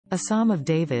A psalm of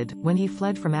David, when he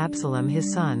fled from Absalom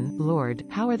his son. Lord,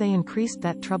 how are they increased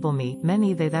that trouble me,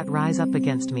 many they that rise up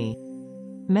against me.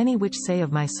 Many which say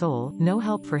of my soul, no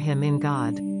help for him in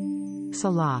God.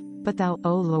 Selah. But thou,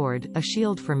 O Lord, a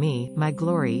shield for me, my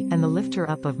glory, and the lifter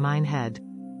up of mine head.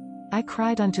 I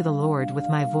cried unto the Lord with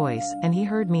my voice, and he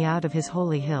heard me out of his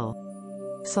holy hill.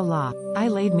 Selah. I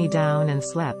laid me down and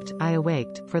slept, I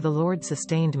awaked, for the Lord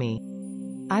sustained me.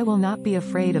 I will not be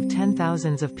afraid of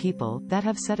 10,000s of people, that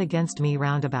have set against me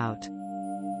round about.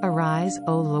 Arise,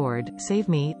 O Lord, save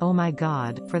me, O my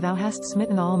God, for thou hast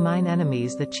smitten all mine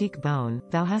enemies the cheekbone,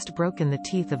 thou hast broken the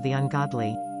teeth of the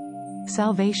ungodly.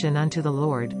 Salvation unto the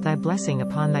Lord, thy blessing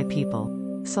upon thy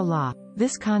people. Selah.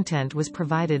 This content was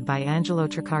provided by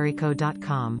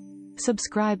angelotricarico.com.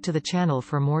 Subscribe to the channel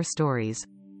for more stories.